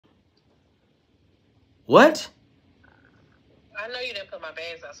What? I know you didn't put my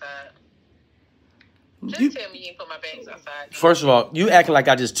bags outside. Just tell me you didn't put my bags outside. First of all, you acting like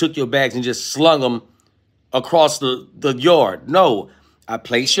I just took your bags and just slung them across the yard. No, I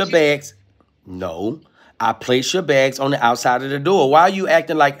placed your bags. No, I placed your bags on the outside of the door. Why are you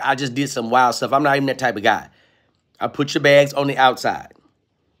acting like I just did some wild stuff? I'm not even that type of guy. I put your bags on the outside.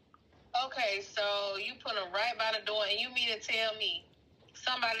 Okay, so you put them right by the door, and you mean to tell me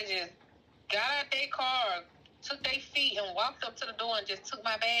somebody just got out their car, took their feet, and walked up to the door and just took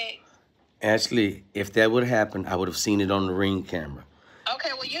my bags? Ashley, if that would happen, I would have seen it on the Ring camera. Okay,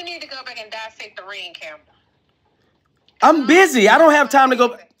 well, you need to go back and dissect the Ring camera. I'm busy. I don't have time to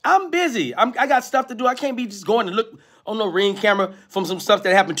go. I'm busy. I got stuff to do. I can't be just going to look on no Ring camera from some stuff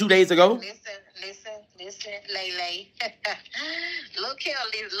that happened 2 days ago. Listen, Lele. Look here,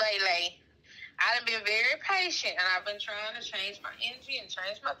 Lele. I've been very patient, and I've been trying to change my energy and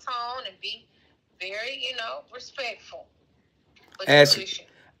change my tone and be very, respectful. But Ashley,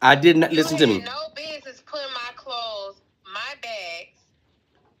 I did not listen to me. You had no business putting my clothes, my bags,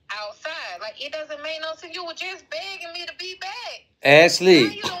 outside. Like, it doesn't make no sense. You were just begging me to be back. Ashley.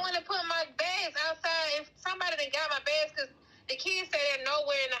 Now you don't want to put my bags outside. If somebody done got my bags, because the kids say they're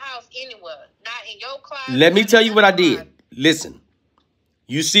nowhere in the house anywhere. Not in your closet. Let me tell you what I did. Listen.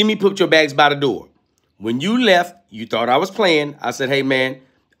 You see me put your bags by the door. When you left, you thought I was playing. I said, hey, man,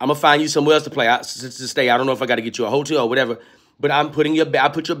 I'm going to find you somewhere else to stay. I don't know if I got to get you a hotel or whatever. But I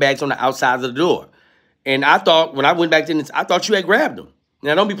put your bags on the outside of the door. And I thought, when I went back in, I thought you had grabbed them.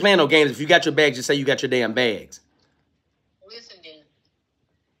 Now, don't be playing no games. If you got your bags, just say you got your damn bags. Listen, then.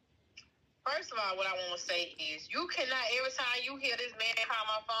 First of all, what I want to say is, you cannot, every time you hear this man call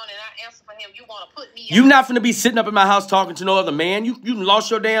my phone and I answer for him, you want to put me You not finna be sitting up in my house talking to no other man. You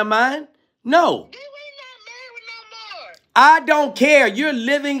lost your damn mind? No. Then we not married no more. I don't care. You're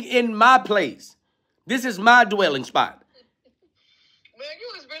living in my place. This is my dwelling spot. Man,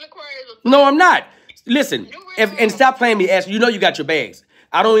 you was really crazy. No, I'm not. Listen, and stop playing me, Ashley. You know you got your bags.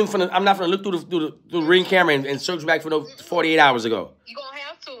 I'm not finna look through the Ring camera and search back for those 48 hours ago. You gonna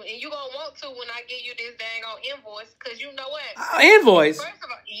have to, and you gonna want to when I give you this dang on invoice, because you know what? Invoice? First of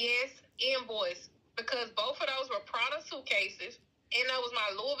all, yes, invoice, because both of those were Prada suitcases, and that was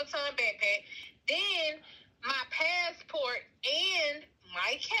my Louis Vuitton backpack. Then my passport and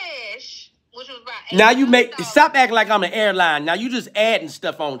my cash, which was about $8. Now you stop acting like I'm an airline. Now you just adding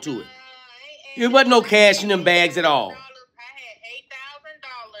stuff onto it. It wasn't no cash in them bags at all. I had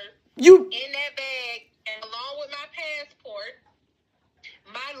 $8,000 You in that bag, and along with my passport,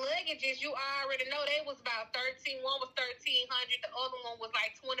 my luggages, you already know, they was about $1,300. One was $1,300. The other one was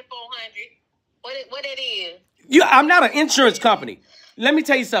like $2,400. What it is? I'm not an insurance company. Let me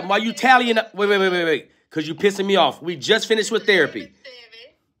tell you something. While you tallying up, wait, because you pissing me off. We just finished with therapy.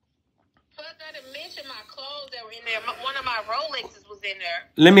 Plus, I didn't mention my clothes that were in there. One of my Rolexes was in there.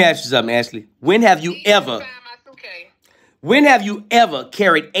 Let me ask you something, Ashley. When have you ever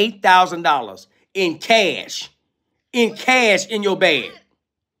carried $8,000 in cash in your bag?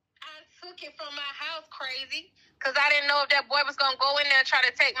 I took it from my house, crazy, because I didn't know if that boy was going to go in there and try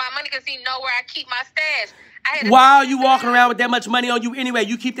to take my money, because he know where I keep my stash. Why are you walking around with that much money on you anyway?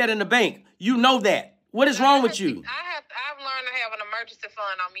 You keep that in the bank. You know that. What is wrong with you? I've learned to have an emergency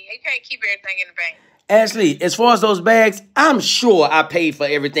fund on me. You can't keep everything in the bank. Ashley, as far as those bags, I'm sure I paid for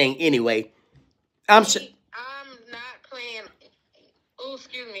everything anyway. I'm not playing. Oh,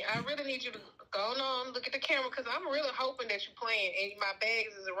 excuse me. I really need you to go on, look at the camera, because I'm really hoping that you're playing and my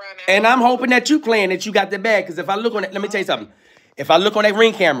bags is around there. And I'm hoping that you playing, that you got the bag, because if I look on it, let me tell you something. If I look on that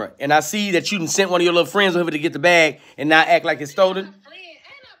Ring camera and I see that you done sent one of your little friends over to get the bag and not act like it's stolen. Ain't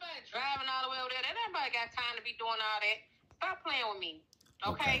nobody driving all the way over there. Ain't nobody got time to be doing all that. Stop playing with me,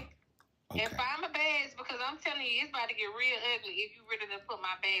 okay? And find my bags, because I'm telling you, it's about to get real ugly if you really done put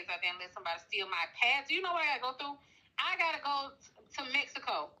my bags out there and let somebody steal my pass. You know what I got to go through? I got to go to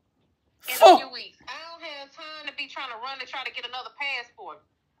Mexico in a few weeks. I don't have time to be trying to run to try to get another passport.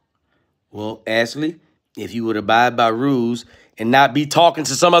 Well, Ashley, if you would abide by rules and not be talking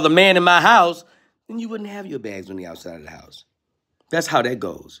to some other man in my house, then you wouldn't have your bags on the outside of the house. That's how that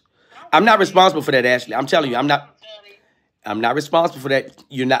goes. I'm not responsible for that, Ashley. I'm telling you, I'm not responsible for that.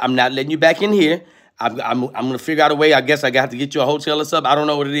 I'm not letting you back in here. I'm gonna figure out a way. I guess I got to get you a hotel or something. I don't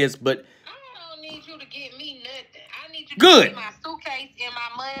know what it is, but I don't need you to get me nothing. I need you to Good. get me my suitcase and my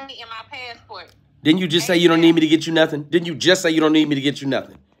money and my passport. Didn't you just say you don't need me to get you nothing? Didn't you just say you don't need me to get you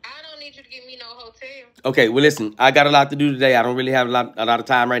nothing? I don't need you to get me no hotel. Okay, well, listen, I got a lot to do today. I don't really have a lot of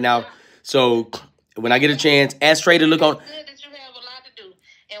time right now. So when I get a chance, ask Trey to look on. It's good that you have a lot to do.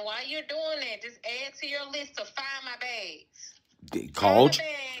 And while you're doing that, just add to your list to find my bags.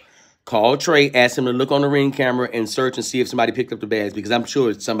 Call Trey, ask him to look on the Ring camera and search and see if somebody picked up the bags, because I'm sure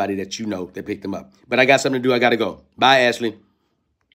it's somebody that you know that picked them up. But I got something to do. I got to go. Bye, Ashley.